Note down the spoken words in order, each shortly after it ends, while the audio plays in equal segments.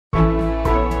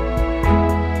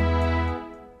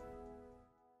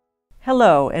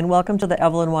Hello, and welcome to the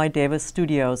Evelyn Y. Davis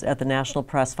Studios at the National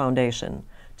Press Foundation.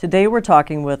 Today we're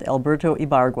talking with Alberto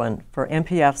Ibargüen for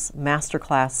NPF's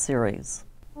Masterclass series.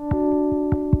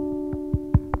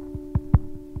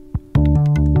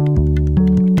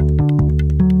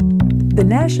 The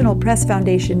National Press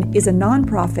Foundation is a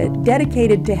nonprofit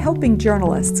dedicated to helping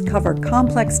journalists cover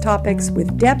complex topics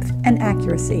with depth and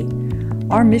accuracy.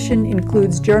 Our mission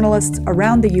includes journalists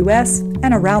around the U.S.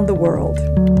 and around the world.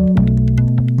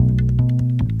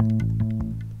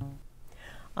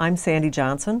 I'm Sandy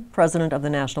Johnson, President of the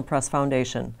National Press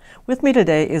Foundation. With me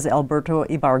today is Alberto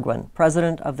Ibargüen,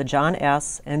 President of the John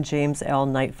S. and James L.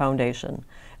 Knight Foundation.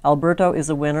 Alberto is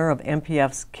a winner of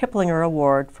NPF's Kiplinger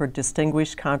Award for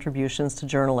Distinguished Contributions to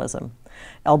Journalism.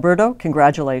 Alberto,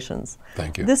 congratulations.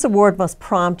 Thank you. This award must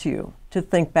prompt you to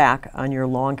think back on your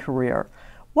long career.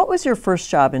 What was your first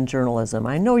job in journalism?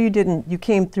 I know you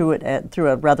came through it through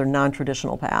a rather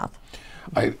non-traditional path.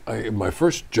 My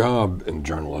first job in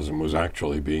journalism was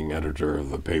actually being editor of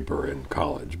the paper in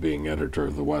college, being editor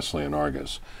of the Wesleyan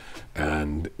Argus.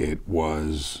 And it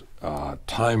was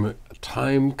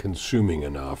time-consuming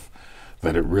enough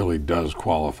that it really does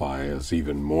qualify as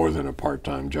even more than a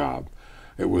part-time job.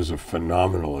 It was a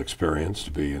phenomenal experience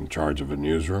to be in charge of a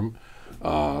newsroom,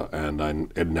 and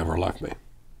it never left me.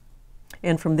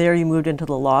 And from there you moved into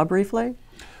the law briefly?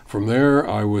 From there,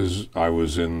 I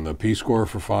was in the Peace Corps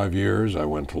for 5 years. I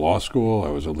went to law school. I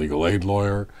was a legal aid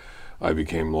lawyer. I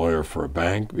became lawyer for a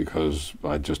bank because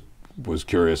I just was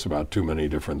curious about too many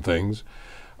different things.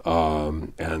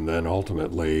 And then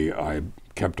ultimately, I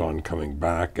kept on coming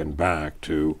back and back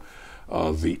to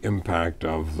the impact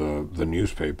of the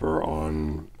newspaper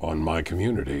on my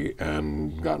community,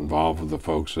 and got involved with the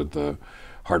folks at the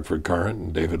Hartford Courant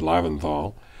and David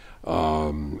Laventhal.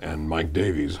 And Mike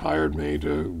Davies hired me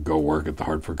to go work at the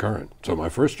Hartford Courant. So my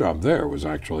first job there was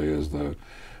actually as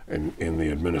in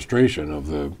the administration of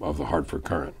the Hartford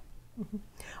Courant.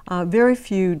 Mm-hmm. Very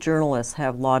few journalists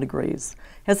have law degrees.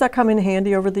 Has that come in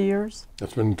handy over the years?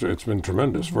 It's been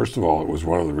tremendous. Mm-hmm. First of all, it was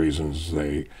one of the reasons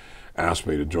they asked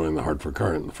me to join the Hartford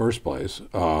Courant in the first place.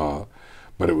 But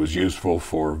it was useful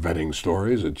for vetting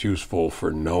stories. It's useful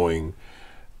for knowing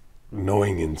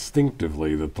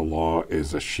instinctively that the law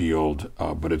is a shield,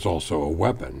 but it's also a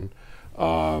weapon.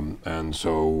 And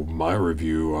so my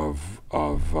review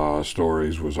of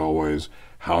stories was always,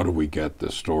 how do we get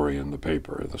this story in the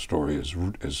paper? The story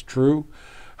is true.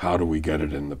 How do we get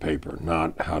it in the paper?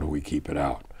 Not how do we keep it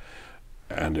out?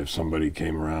 And if somebody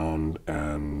came around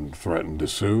and threatened to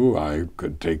sue, I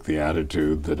could take the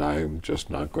attitude that I'm just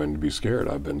not going to be scared.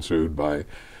 I've been sued by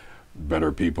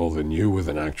better people than you with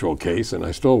an actual case, and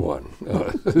I still won.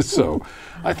 So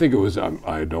I think it was,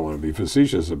 I don't want to be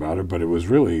facetious about it, but it was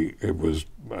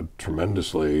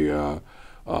tremendously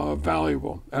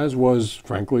valuable, as was,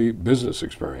 frankly, business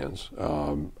experience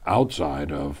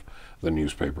outside of the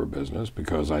newspaper business,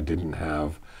 because I didn't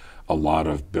have a lot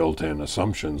of built-in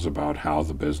assumptions about how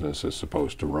the business is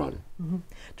supposed to run. Mm-hmm.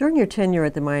 During your tenure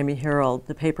at the Miami Herald,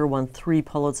 the paper won 3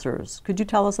 Pulitzers. Could you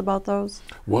tell us about those?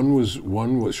 One was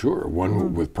sure,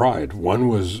 one with pride. One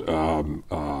was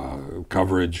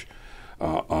coverage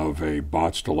of a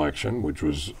botched election, which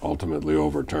was ultimately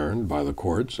overturned by the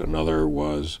courts. Another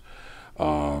was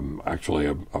actually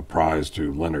a prize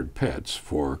to Leonard Pitts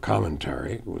for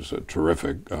commentary. It was a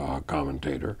terrific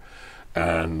commentator.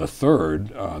 And the third,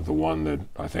 the one that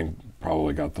I think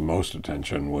probably got the most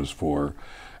attention, was for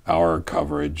our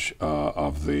coverage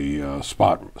of the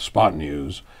spot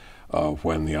news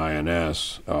when the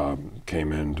INS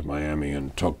came into Miami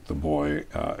and took the boy,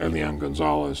 Elian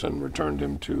Gonzalez, and returned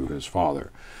him to his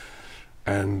father.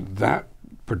 And that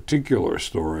particular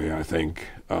story, I think,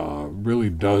 really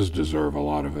does deserve a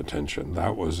lot of attention.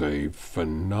 That was a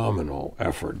phenomenal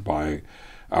effort by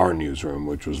our newsroom,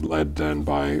 which was led then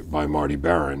by Marty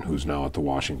Barron, who's now at the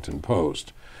Washington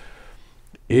Post.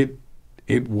 It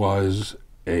was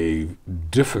a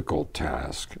difficult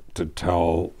task to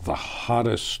tell the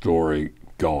hottest story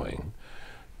going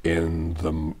in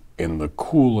the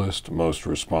coolest, most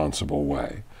responsible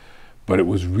way. But it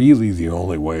was really the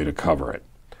only way to cover it.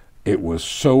 It was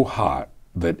so hot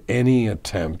that any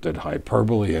attempt at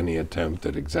hyperbole, any attempt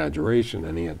at exaggeration,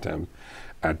 any attempt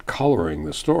at coloring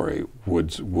the story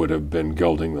would have been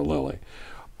gilding the lily.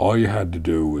 All you had to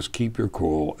do was keep your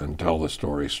cool and tell the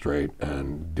story straight,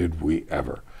 and did we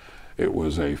ever. It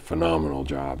was a phenomenal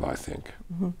job, I think.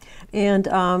 Mm-hmm. And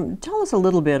tell us a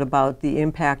little bit about the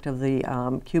impact of the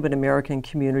Cuban-American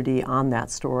community on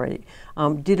that story.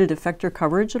 Did it affect your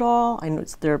coverage at all? I know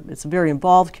it's a very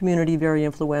involved community, very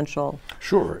influential.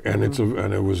 Sure, and it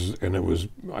was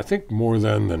I think more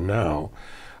then than now.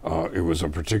 it was a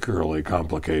particularly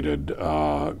complicated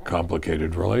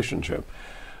relationship.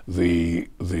 The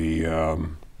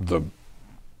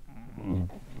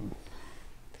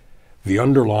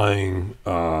underlying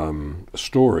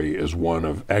story is one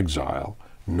of exile,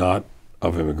 not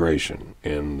of immigration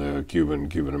in the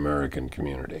Cuban American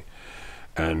community.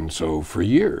 And so for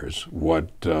years, what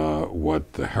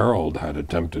the Herald had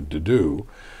attempted to do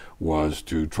was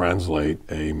to translate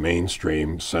a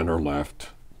mainstream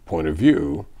center-left point of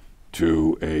view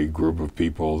to a group of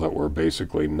people that were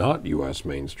basically not U.S.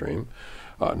 mainstream,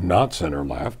 not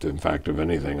center-left. In fact, if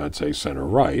anything, I'd say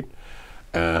center-right.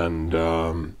 And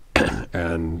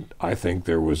and I think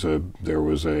there was a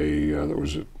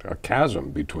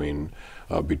chasm between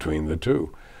the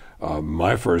two.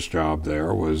 My first job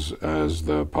there was as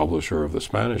the publisher of the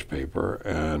Spanish paper,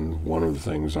 and one of the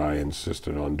things I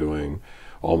insisted on doing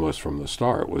almost from the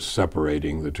start was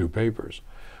separating the two papers,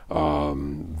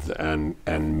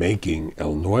 and making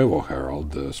El Nuevo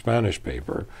Herald, the Spanish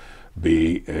paper,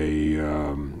 be a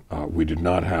we did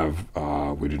not have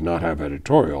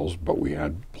editorials, but we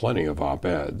had plenty of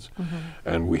op-eds,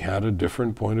 and we had a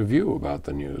different point of view about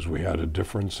the news. We had a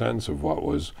different sense of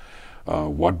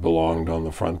what belonged on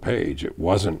the front page. It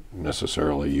wasn't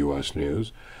necessarily U.S.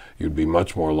 news. You'd be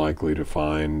much more likely to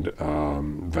find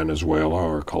Venezuela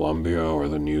or Colombia or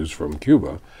the news from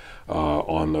Cuba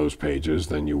on those pages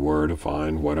than you were to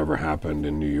find whatever happened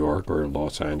in New York or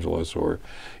Los Angeles or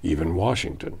even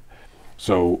Washington.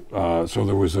 So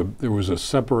there was a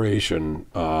separation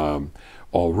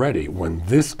already. When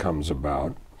this comes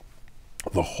about,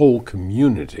 the whole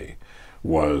community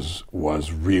was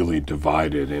really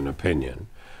divided in opinion,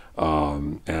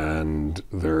 and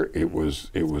it was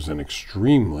an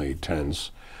extremely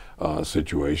tense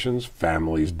situations.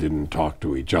 Families didn't talk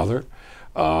to each other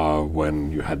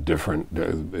when you had different.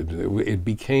 It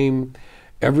became,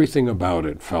 everything about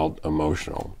it felt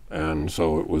emotional, and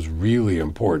so it was really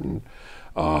important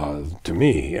to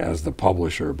me as the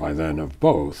publisher by then of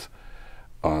both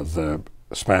the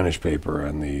Spanish paper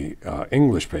and the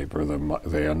English paper, the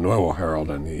Nuevo Herald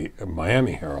and the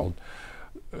Miami Herald,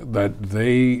 that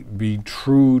they be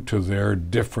true to their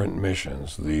different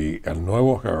missions. The El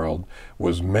Nuevo Herald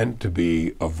was meant to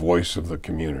be a voice of the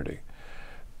community,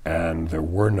 and there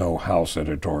were no house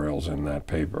editorials in that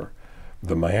paper.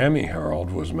 The Miami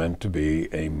Herald was meant to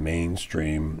be a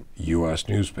mainstream U.S.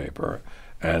 newspaper,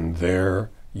 and there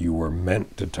you were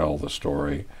meant to tell the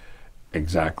story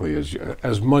exactly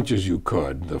as much as you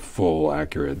could, the full,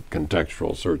 accurate,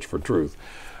 contextual search for truth,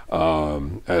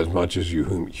 as much as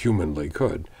you humanly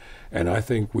could. And I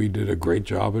think we did a great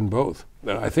job in both.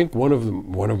 I think one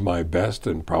of my best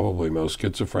and probably most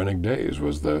schizophrenic days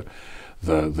was the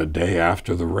day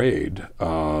after the raid.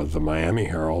 The Miami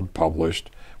Herald published.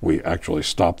 We actually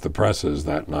stopped the presses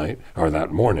that night or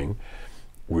that morning.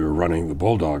 We were running the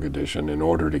Bulldog edition in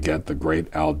order to get the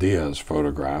great Al Diaz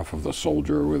photograph of the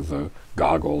soldier with the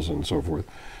goggles and so forth.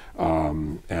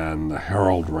 And the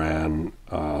Herald ran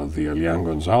the Elian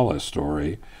Gonzalez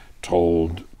story,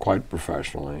 told quite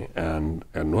professionally, and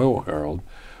Nuevo Herald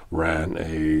ran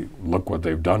a "look what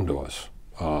they've done to us"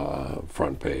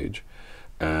 front page,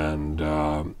 and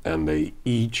they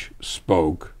each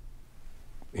spoke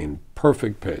in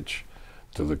perfect pitch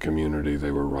to the community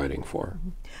they were writing for.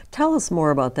 Tell us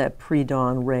more about that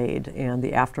pre-dawn raid and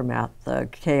the aftermath, the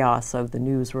chaos of the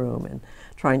newsroom and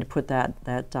trying to put that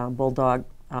Bulldog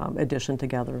edition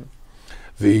together.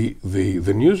 The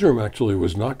newsroom actually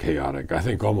was not chaotic. I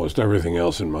think almost everything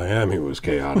else in Miami was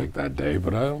chaotic that day,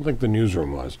 but I don't think the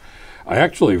newsroom was. I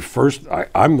actually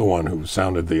I'm the one who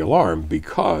sounded the alarm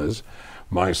because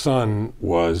my son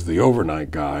was the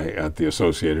overnight guy at the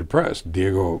Associated Press.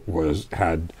 Diego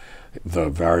had the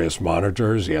various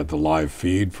monitors. He had the live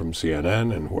feed from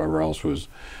CNN and whoever else was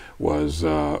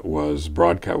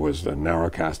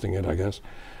narrowcasting it, I guess.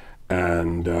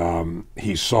 And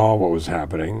he saw what was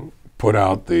happening, put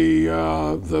out the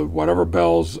whatever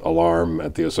bell's alarm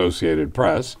at the Associated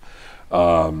Press,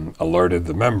 alerted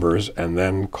the members, and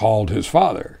then called his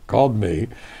father, called me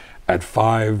at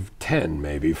 5:10,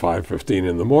 maybe 5:15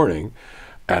 in the morning.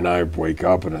 And I wake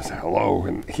up and I say, hello,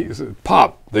 and he said,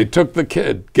 Pop, they took the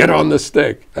kid, get on the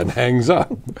stick, and hangs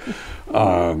up.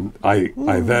 I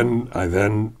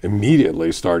then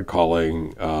immediately start calling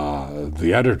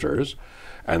the editors,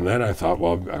 and then I thought,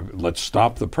 well, let's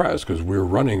stop the press, because we're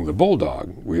running the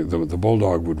Bulldog. The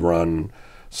Bulldog would run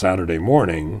Saturday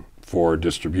morning for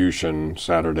distribution,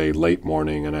 Saturday late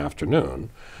morning and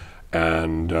afternoon.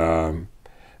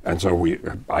 And so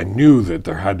I knew that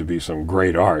there had to be some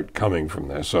great art coming from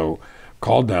this. So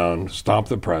called down, stopped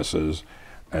the presses,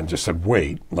 and just said,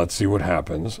 wait, let's see what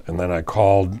happens. And then I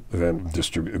called,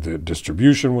 the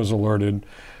distribution was alerted,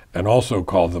 and also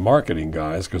called the marketing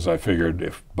guys, because I figured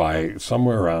if by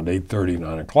somewhere around 8:30,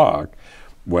 9 o'clock,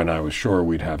 when I was sure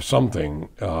we'd have something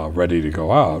ready to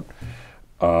go out,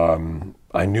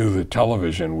 I knew that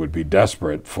television would be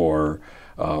desperate for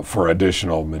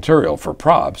additional material, for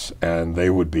props, and they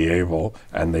would be able,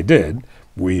 and they did.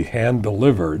 We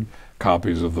hand-delivered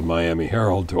copies of the Miami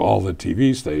Herald to all the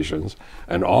TV stations,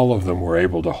 and all of them were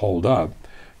able to hold up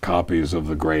copies of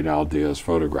the great Al Diaz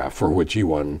photograph, for which he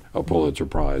won a Pulitzer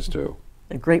Prize too.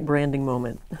 A great branding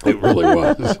moment. It really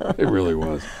was. It really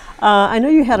was. I know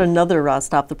you had another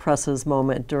Stop the Presses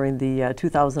moment during the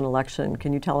 2000 election.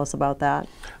 Can you tell us about that?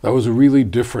 That was a really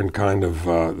different kind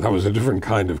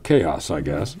of chaos, I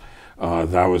guess.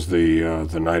 That was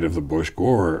the night of the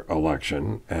Bush-Gore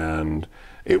election, and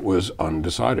it was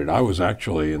undecided. I was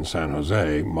actually in San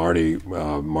Jose.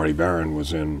 Marty Barron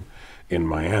was in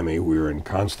Miami. We were in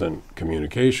constant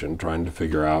communication trying to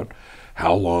figure out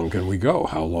how long can we go?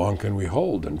 How long can we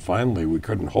hold? And finally, we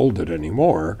couldn't hold it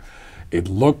anymore. It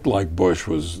looked like Bush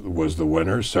was the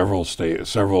winner.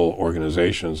 Several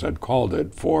organizations had called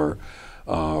it for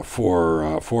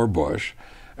Bush.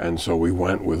 And so we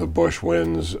went with a Bush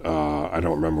wins, I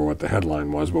don't remember what the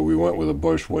headline was, but we went with a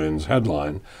Bush wins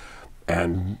headline.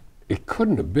 And it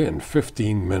couldn't have been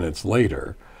 15 minutes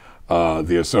later.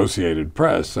 The Associated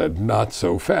Press said, not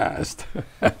so fast.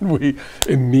 And we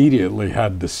immediately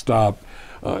had to stop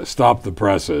the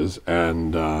presses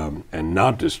and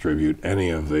not distribute any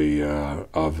of the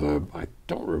I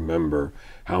don't remember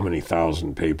how many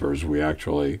thousand papers we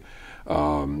actually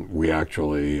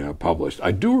published.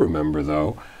 I do remember,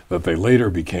 though, that they later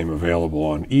became available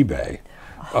on eBay.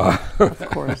 Of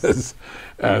course.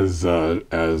 as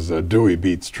Dewey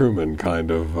beats Truman kind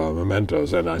of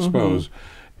mementos. And I suppose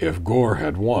if Gore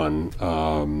had won,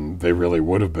 they really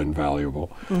would have been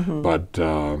valuable. But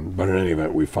in any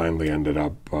event, we finally ended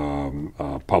up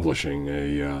publishing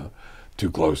a Too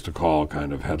Close to Call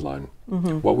kind of headline.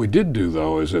 What we did do,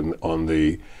 though, is when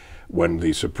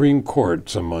the Supreme Court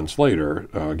some months later,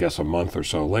 I guess a month or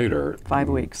so later, 5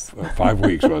 weeks. 5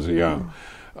 weeks was it? Yeah.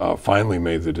 Finally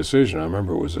made the decision. I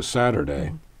remember it was a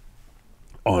Saturday.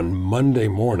 On Monday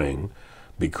morning,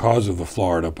 because of the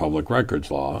Florida Public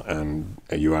Records Law, and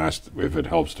you asked if it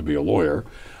helps to be a lawyer,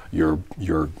 you're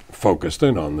focused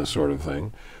in on this sort of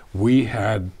thing, we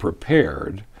had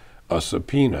prepared a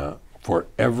subpoena for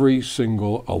every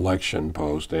single election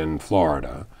post in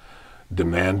Florida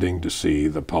demanding to see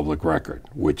the public record,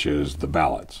 which is the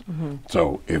ballots.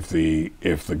 So if the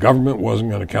government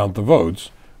wasn't going to count the votes,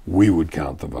 we would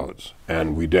count the votes,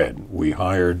 and we did. We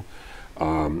hired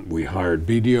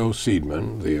BDO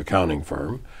Seidman, the accounting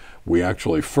firm. We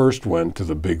actually first went to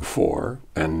the Big Four,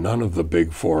 and none of the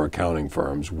Big Four accounting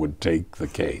firms would take the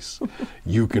case.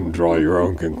 You can draw your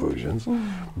own conclusions.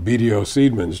 BDO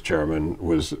Seidman's chairman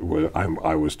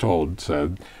I was told,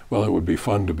 said, well, it would be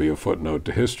fun to be a footnote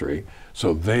to history.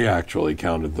 So they actually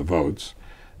counted the votes,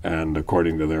 and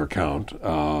according to their count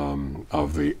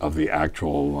of the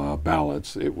actual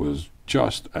ballots, it was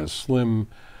just as slim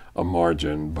a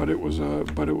margin, but it was a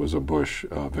Bush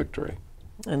victory.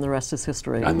 And the rest is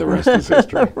history. And the rest is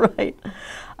history. Right.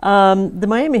 The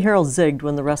Miami Herald zigged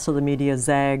when the rest of the media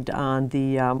zagged on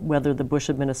whether the Bush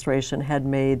administration had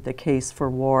made the case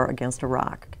for war against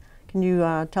Iraq. Can you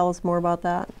tell us more about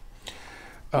that?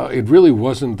 It really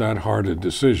wasn't that hard a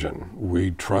decision. We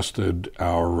trusted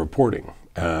our reporting,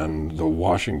 and the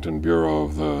Washington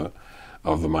bureau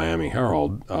of the Miami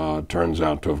Herald turns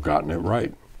out to have gotten it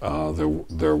right.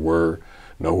 There were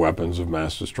no weapons of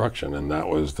mass destruction, and that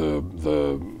was the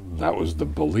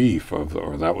belief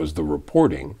or that was the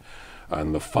reporting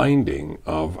and the finding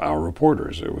of our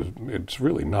reporters. It's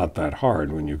really not that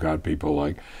hard when you've got people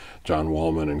like John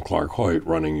Wallman and Clark Hoyt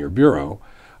running your bureau.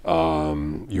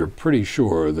 You're pretty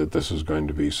sure that this is going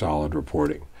to be solid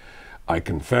reporting. I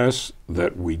confess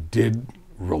that we did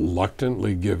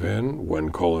reluctantly give in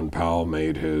when Colin Powell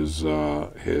made his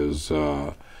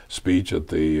speech at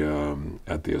the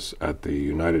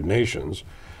United Nations,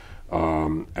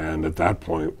 and at that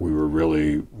point we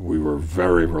were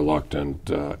very reluctant.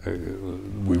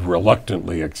 We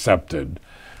reluctantly accepted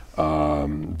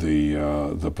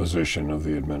the position of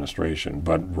the administration,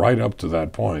 but right up to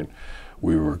that point,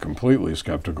 we were completely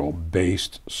skeptical,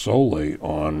 based solely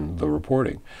on the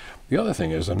reporting. The other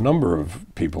thing is, a number of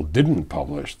people didn't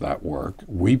publish that work.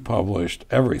 We published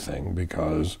everything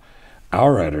because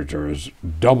our editors,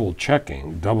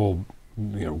 double-checking,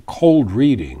 cold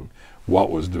reading what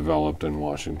was developed in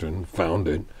Washington, found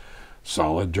it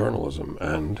solid journalism,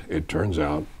 and it turns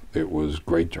out it was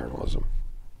great journalism.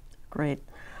 Great.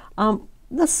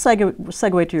 Let's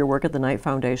segue to your work at the Knight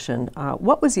Foundation.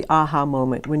 What was the aha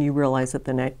moment when you realized that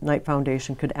the Knight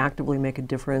Foundation could actively make a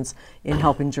difference in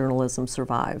helping journalism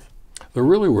survive? There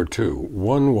really were two.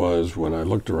 One was when I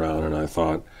looked around and I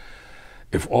thought,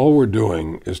 if all we're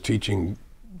doing is teaching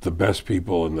the best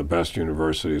people in the best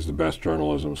universities, the best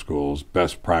journalism schools,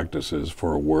 best practices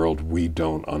for a world we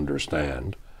don't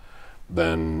understand,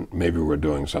 then maybe we're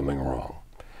doing something wrong.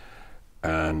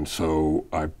 And so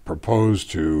I proposed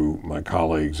to my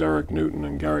colleagues Eric Newton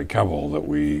and Gary Kevel that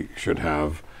we should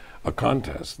have a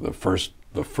contest. The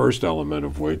first element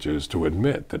of which is to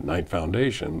admit that Knight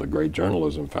Foundation, the great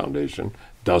journalism foundation,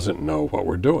 doesn't know what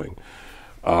we're doing.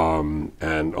 And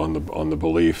on the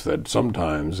belief that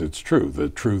sometimes it's true, the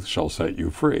truth shall set you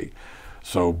free.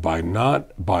 So by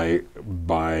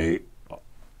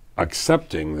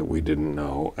accepting that we didn't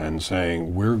know and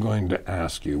saying we're going to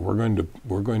ask you,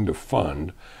 we're going to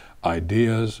fund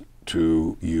ideas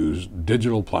to use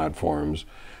digital platforms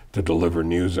to deliver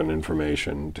news and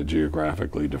information to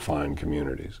geographically defined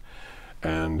communities.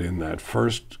 And in that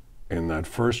first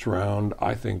round,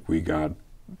 I think we got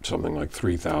something like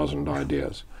 3,000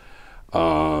 ideas.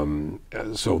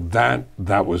 So that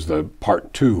was the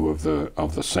part two of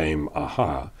the same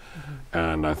aha. Mm-hmm.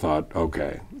 And I thought,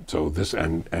 okay, so this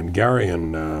and Gary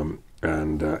and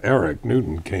Eric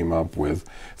Newton came up with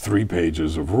 3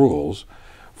 pages of rules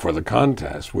for the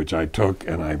contest, which I took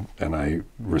and I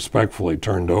respectfully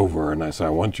turned over, and I said,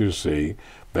 I want you to see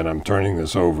that I'm turning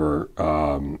this over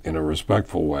in a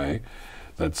respectful way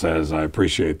that says, I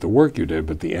appreciate the work you did,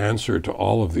 but the answer to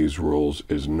all of these rules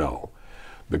is no.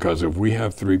 Because if we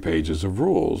have 3 pages of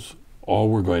rules, all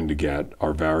we're going to get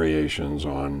are variations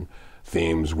on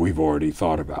themes we've already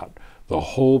thought about. The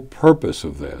whole purpose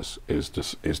of this is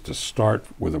to start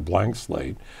with a blank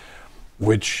slate,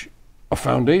 which a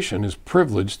foundation is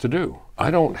privileged to do. I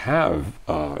don't have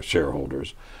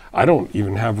shareholders. I don't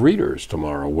even have readers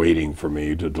tomorrow waiting for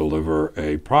me to deliver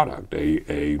a product,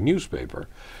 a newspaper.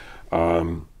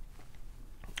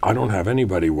 I don't have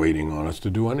anybody waiting on us to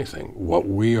do anything. What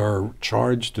we are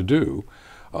charged to do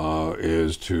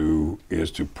is to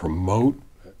promote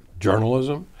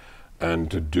journalism and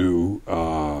to do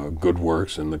good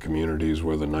works in the communities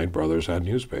where the Knight brothers had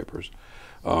newspapers.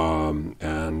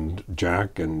 And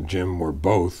Jack and Jim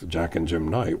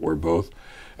Knight were both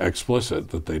explicit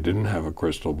that they didn't have a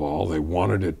crystal ball. They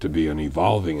wanted it to be an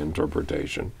evolving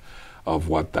interpretation of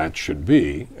what that should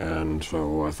be. And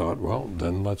so I thought, well,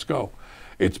 then let's go.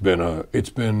 It's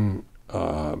been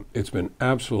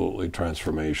absolutely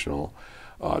transformational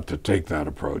to take that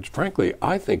approach. Frankly,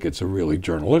 I think it's a really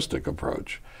journalistic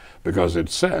approach because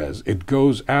it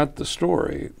goes at the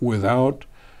story without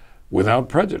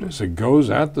prejudice. It goes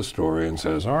at the story and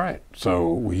says, all right,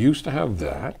 so we used to have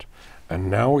that, and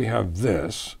now we have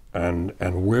this, and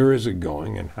where is it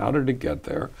going, and how did it get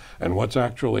there, and what's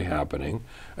actually happening,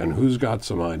 and who's got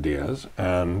some ideas,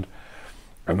 and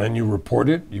then you report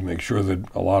it. You make sure that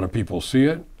a lot of people see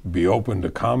it, be open to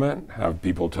comment, have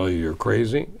people tell you you're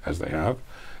crazy, as they have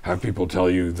people tell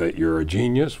you that you're a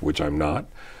genius, which I'm not,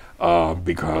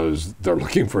 because they're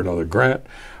looking for another grant.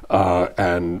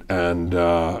 And in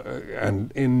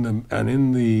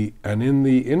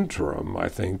the interim, I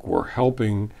think we're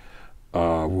helping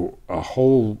a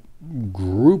whole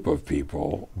group of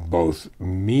people, both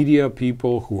media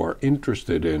people who are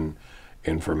interested in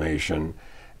information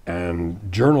and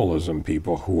journalism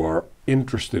people who are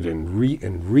interested in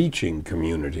reaching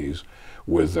communities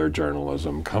with their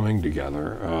journalism, coming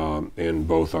together in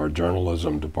both our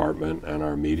journalism department and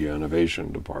our media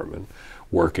innovation department,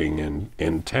 working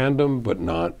in tandem but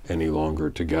not any longer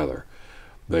together.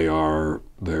 They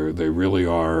really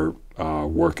are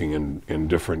working in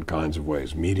different kinds of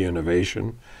ways. Media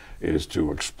innovation is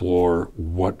to explore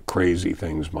what crazy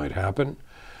things might happen.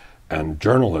 And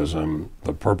journalism,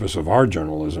 the purpose of our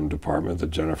journalism department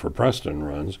that Jennifer Preston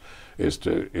runs, is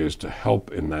to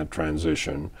help in that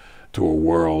transition to a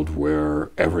world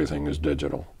where everything is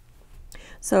digital.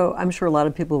 So I'm sure a lot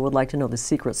of people would like to know the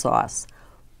secret sauce.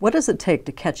 What does it take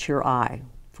to catch your eye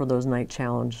for those Knight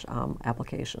Challenge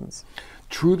applications?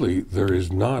 Truly, there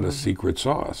is not a secret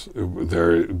sauce.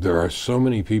 There are so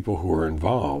many people who are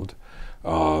involved.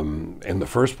 In the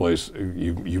first place,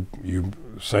 you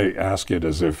ask it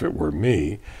as if it were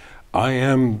me. I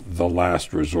am the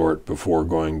last resort before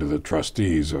going to the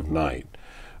trustees of Knight.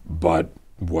 But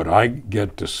what I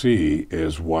get to see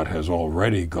is what has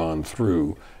already gone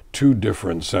through 2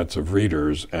 different sets of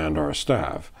readers and our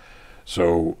staff.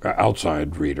 So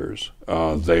outside readers.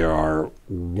 They are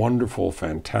wonderful,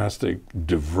 fantastic,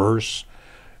 diverse,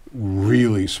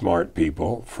 really smart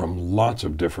people from lots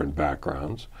of different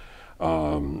backgrounds.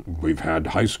 We've had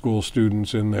high school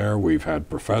students in there, we've had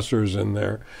professors in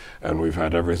there, and we've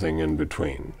had everything in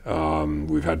between.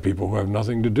 We've had people who have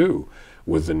nothing to do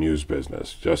with the news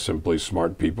business, just simply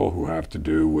smart people who have to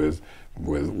do with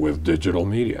digital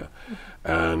media.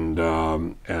 And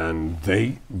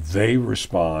they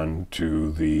respond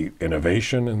to the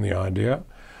innovation in the idea,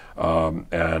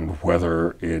 and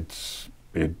whether it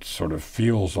sort of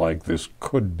feels like this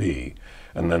could be,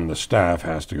 and then the staff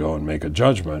has to go and make a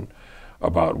judgment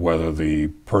about whether the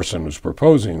person who's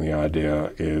proposing the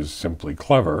idea is simply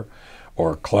clever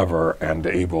or clever and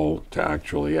able to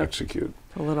actually execute.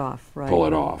 Pull it off, right? Pull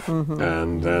it off.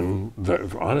 And then,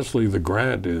 honestly, the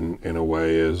grant in a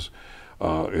way is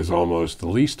almost the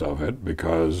least of it,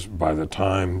 because by the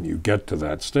time you get to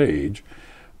that stage,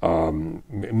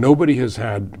 nobody has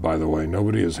had, by the way,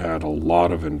 nobody has had a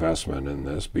lot of investment in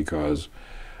this, because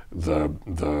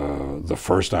the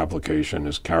first application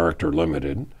is character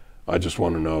limited. I just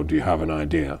want to know, do you have an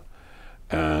idea?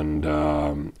 And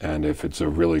if it's a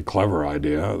really clever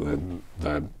idea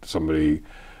that somebody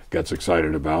gets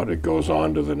excited about, it goes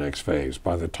on to the next phase.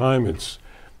 By the time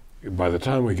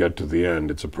we get to the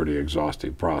end, it's a pretty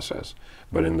exhaustive process.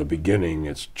 But in the beginning,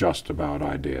 it's just about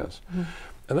ideas.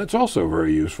 And that's also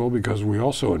very useful, because we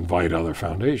also invite other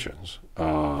foundations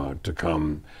to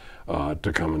come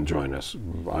and join us.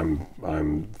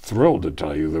 I'm thrilled to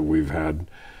tell you that we've had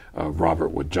Robert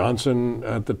Wood Johnson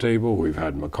at the table, we've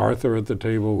had MacArthur at the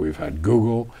table, we've had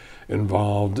Google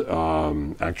involved,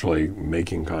 actually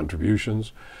making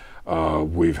contributions.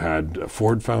 We've had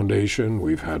Ford Foundation,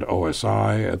 we've had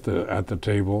OSI at the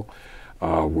table.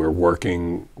 We're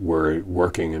working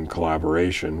in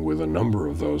collaboration with a number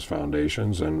of those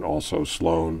foundations, and also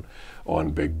Sloan on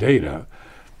big data.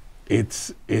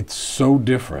 It's so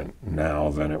different now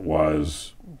than it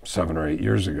was 7 or 8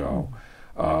 years ago,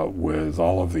 with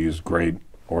all of these great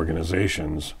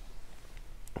organizations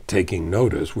taking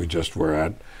notice. We just were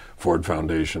at Ford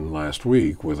Foundation last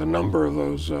week with a number of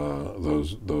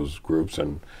those groups,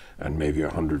 and maybe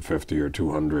 150 or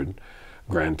 200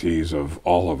 grantees of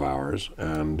all of ours,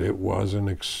 and it was an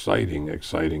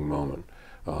exciting moment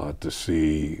to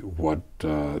see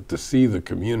the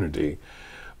community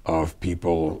of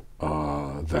people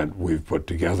that we've put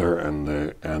together, and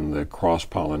the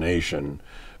cross-pollination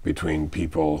between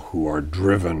people who are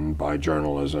driven by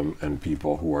journalism and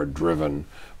people who are driven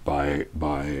by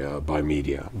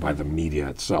media, by the media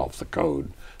itself, the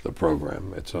code, the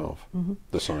program itself,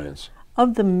 the science.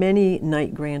 Of the many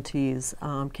Knight grantees,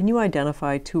 can you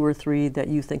identify 2 or 3 that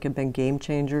you think have been game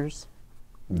changers?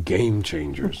 Game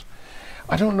changers.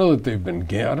 I don't know that they've been.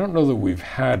 I don't know that we've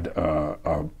had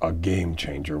a game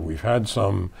changer. We've had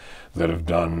some that have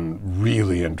done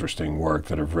really interesting work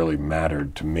that have really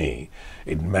mattered to me.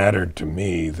 It mattered to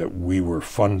me that we were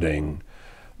funding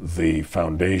the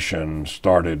foundation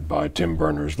started by Tim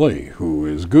Berners-Lee, who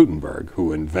is Gutenberg,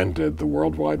 who invented the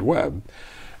World Wide Web.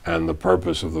 And the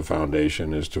purpose of the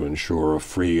foundation is to ensure a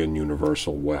free and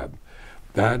universal web.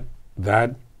 That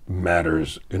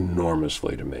matters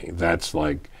enormously to me. That's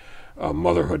like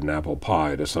motherhood and apple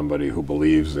pie to somebody who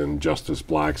believes in Justice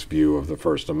Black's view of the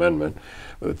First Amendment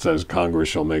that says Congress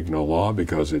shall make no law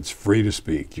because it's free to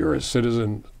speak. You're a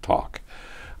citizen, talk.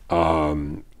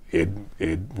 It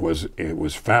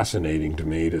was fascinating to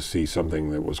me to see something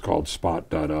that was called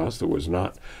Spot.us that was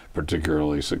not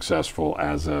particularly successful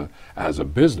as a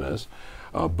business,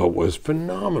 but was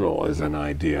phenomenal as an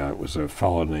idea. It was a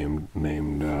fellow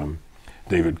named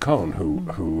David Cohn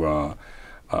who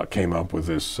came up with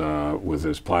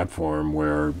this platform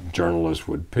where journalists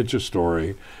would pitch a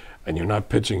story, and you're not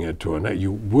pitching it to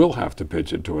you will have to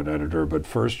pitch it to an editor, but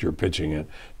first you're pitching it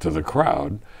to the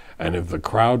crowd. And if the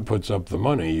crowd puts up the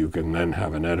money, you can then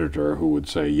have an editor who would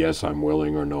say, yes, I'm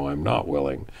willing, or no, I'm not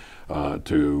willing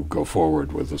to go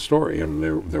forward with the story. And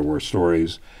there were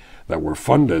stories that were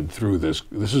funded through this.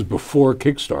 This is before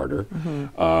Kickstarter,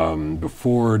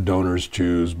 before Donors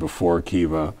Choose, before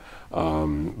Kiva.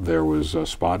 There was a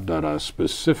Spot.us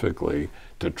specifically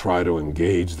to try to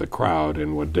engage the crowd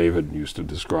in what David used to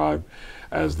describe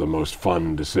as the most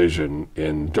fun decision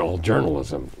in all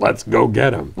journalism. Let's go get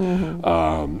them.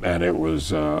 And it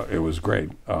was great.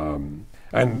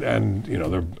 And you know,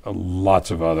 there are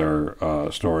lots of other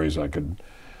stories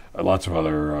lots of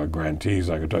other grantees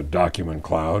I could talk. Document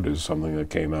Cloud is something that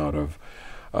came out of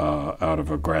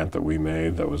a grant that we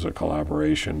made that was a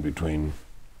collaboration between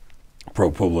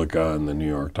ProPublica and the New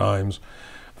York Times.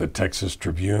 The Texas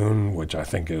Tribune, which I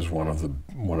think is one of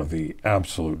the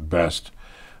absolute best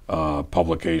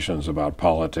publications about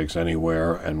politics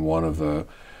anywhere, and one of the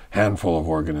handful of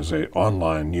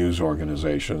online news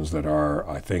organizations that are,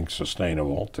 I think,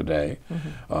 sustainable today.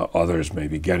 Others may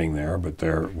be getting there, but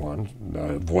they're one.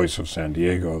 Voice of San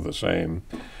Diego, the same.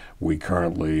 We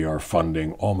currently are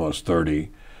funding almost 30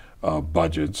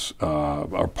 budgets,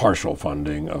 or partial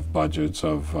funding of budgets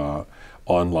of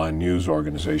online news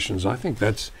organizations. I think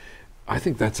that's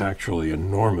actually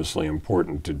enormously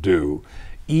important to do,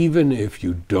 even if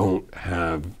you don't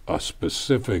have a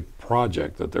specific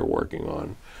project that they're working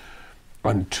on.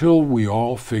 Until we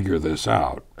all figure this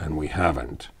out, and we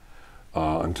haven't,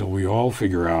 until we all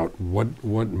figure out what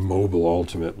mobile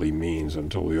ultimately means,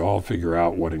 until we all figure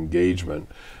out what engagement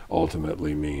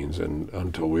ultimately means, and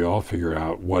until we all figure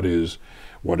out what is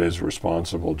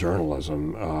responsible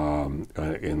journalism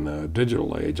in the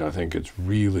digital age, I think it's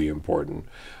really important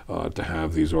to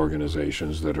have these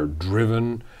organizations that are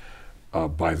driven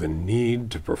by the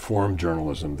need to perform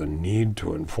journalism, the need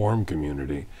to inform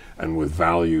community, and with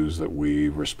values that we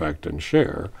respect and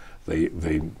share. They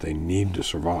need to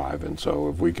survive, and so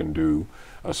if we can do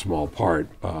a small part,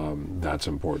 that's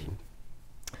important.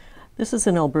 This is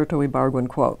an Alberto Ibargüen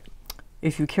quote.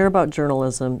 "If you care about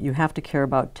journalism, you have to care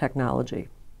about technology."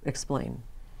 Explain.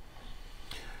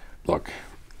 Look,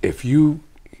 if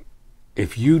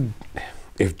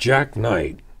Jack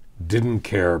Knight didn't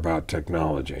care about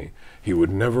technology, he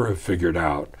would never have figured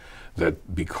out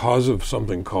that because of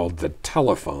something called the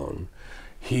telephone,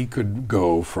 he could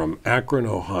go from Akron,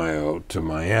 Ohio to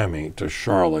Miami to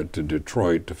Charlotte to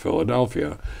Detroit to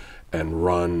Philadelphia and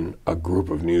run a group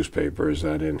of newspapers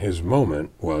that in his moment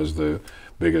was the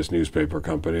biggest newspaper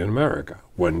company in America,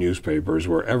 when newspapers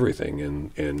were everything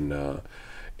in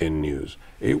news.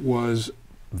 It was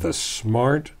the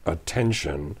smart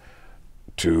attention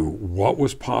to what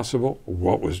was possible,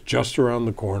 what was just around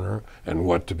the corner, and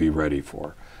what to be ready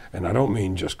for. And I don't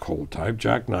mean just cold type.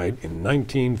 Jack Knight, in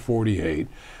 1948,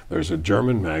 there's a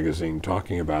German magazine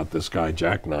talking about this guy,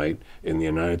 Jack Knight, in the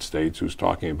United States, who's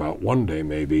talking about one day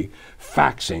maybe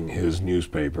faxing his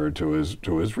newspaper to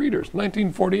his readers.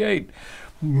 1948.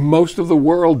 Most of the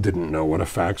world didn't know what a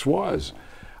fax was.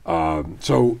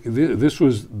 So this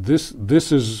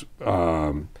is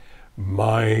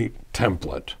my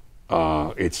template.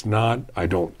 It's not, I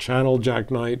don't channel Jack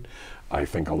Knight. I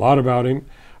think a lot about him.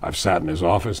 I've sat in his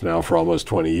office now for almost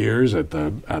 20 years at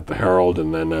the Herald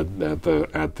and then at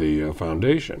the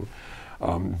foundation.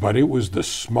 But it was the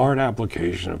smart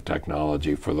application of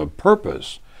technology for the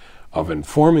purpose of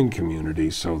informing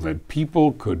communities so that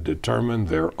people could determine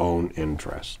their own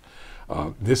interests.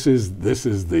 This is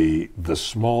the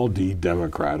small d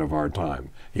Democrat of our time.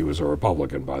 He was a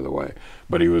Republican, by the way,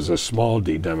 but he was a small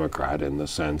d Democrat in the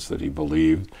sense that he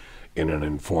believed in an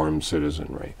informed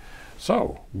citizenry.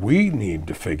 So we need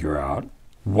to figure out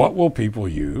what will people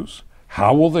use,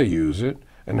 how will they use it,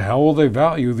 and how will they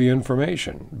value the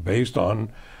information based on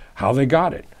how they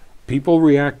got it. People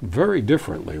react very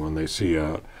differently when they see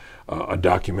a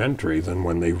documentary than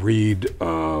when they read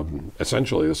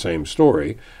essentially the same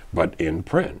story, but in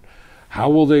print. How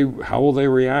will they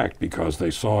react because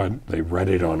they saw it, they read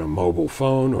it on a mobile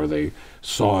phone, or they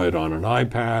saw it on an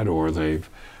iPad, or they've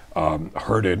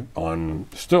heard it on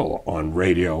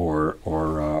radio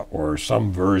or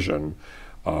some version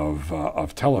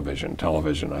of television.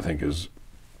 Television, I think, is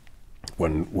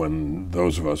when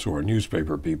those of us who are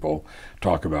newspaper people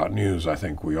talk about news, I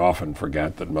think we often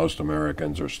forget that most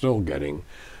Americans are still getting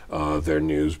their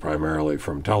news primarily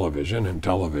from television, and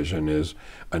television is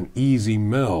an easy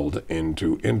meld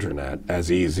into internet,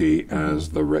 as easy as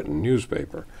the written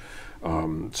newspaper.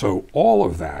 So all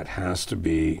of that has to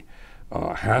be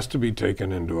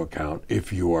taken into account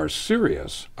if you are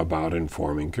serious about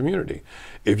informing community.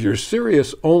 If you're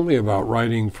serious only about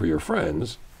writing for your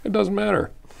friends, it doesn't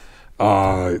matter.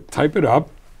 Type it up.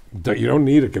 You don't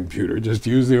need a computer. Just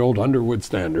use the old Underwood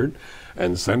standard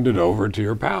and send it over to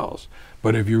your pals.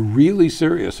 But if you're really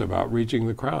serious about reaching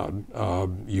the crowd,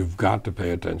 you've got to pay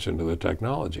attention to the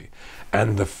technology.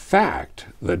 And the fact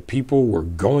that people were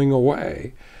going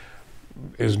away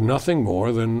is nothing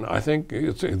more than, I think,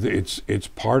 it's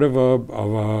part of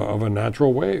a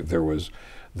natural wave. There was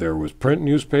print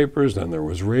newspapers, then there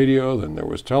was radio, then there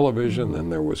was television, then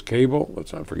there was cable.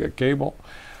 Let's not forget cable.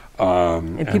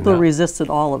 And people resisted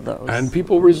all of those. And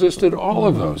people resisted all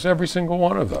of those, every single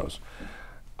one of those.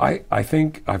 I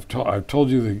think I've told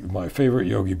you my favorite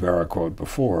Yogi Berra quote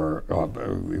before,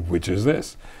 which is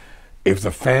this: if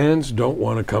the fans don't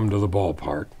want to come to the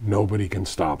ballpark, nobody can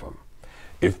stop them.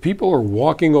 If people are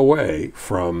walking away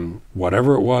from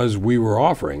whatever it was we were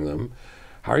offering them,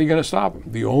 how are you going to stop them?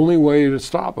 The only way to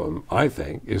stop them, I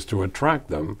think, is to attract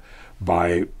them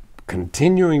by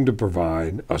continuing to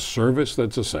provide a service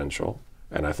that's essential,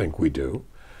 and I think we do,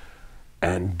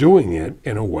 and doing it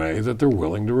in a way that they're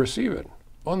willing to receive it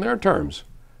on their terms.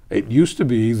 It used to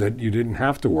be that you didn't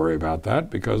have to worry about that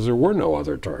because there were no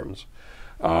other terms.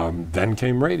 Then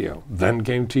came radio, then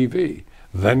came TV,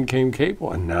 then came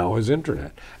cable, and now is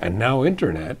internet. And now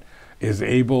internet is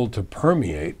able to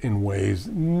permeate in ways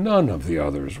none of the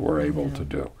others were able to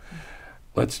do.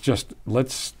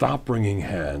 Let's stop wringing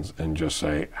hands and just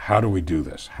say, how do we do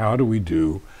this? How do we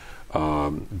do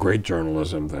great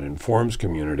journalism that informs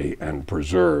community and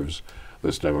preserves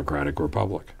this democratic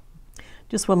republic?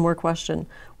 Just one more question.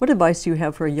 What advice do you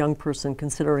have for a young person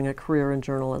considering a career in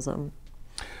journalism?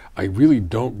 I really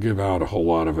don't give out a whole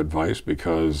lot of advice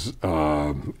because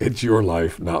it's your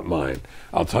life, not mine.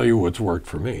 I'll tell you what's worked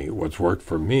for me. What's worked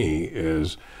for me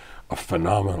is a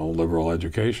phenomenal liberal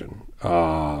education.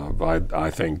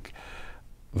 I think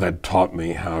that taught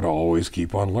me how to always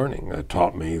keep on learning. That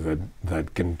taught me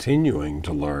that continuing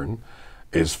to learn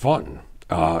is fun,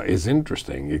 is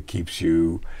interesting. It keeps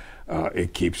you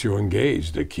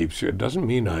engaged. It doesn't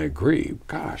mean I agree.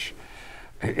 Gosh,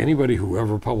 anybody who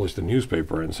ever published a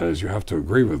newspaper and says you have to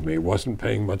agree with me wasn't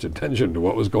paying much attention to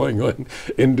what was going on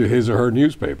into his or her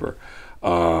newspaper.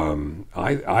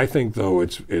 I think, though,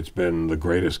 it's been the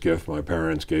greatest gift my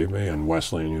parents gave me and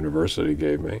Wesleyan University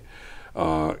gave me.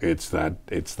 It's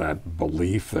that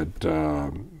belief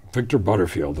that Victor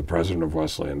Butterfield, the president of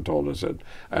Wesleyan, told us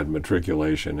at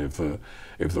matriculation, if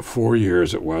the 4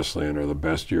 years at Wesleyan are the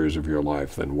best years of your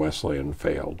life, then Wesleyan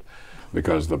failed.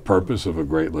 Because the purpose of a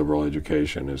great liberal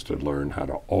education is to learn how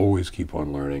to always keep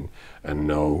on learning and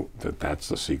know that that's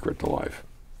the secret to life.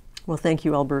 Well, thank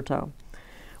you, Alberto.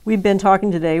 We've been talking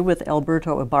today with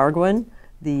Alberto Ibargüen,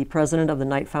 the president of the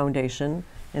Knight Foundation,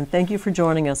 and thank you for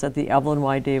joining us at the Evelyn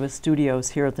Y. Davis Studios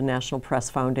here at the National Press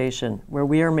Foundation, where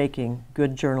we are making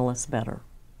good journalists better.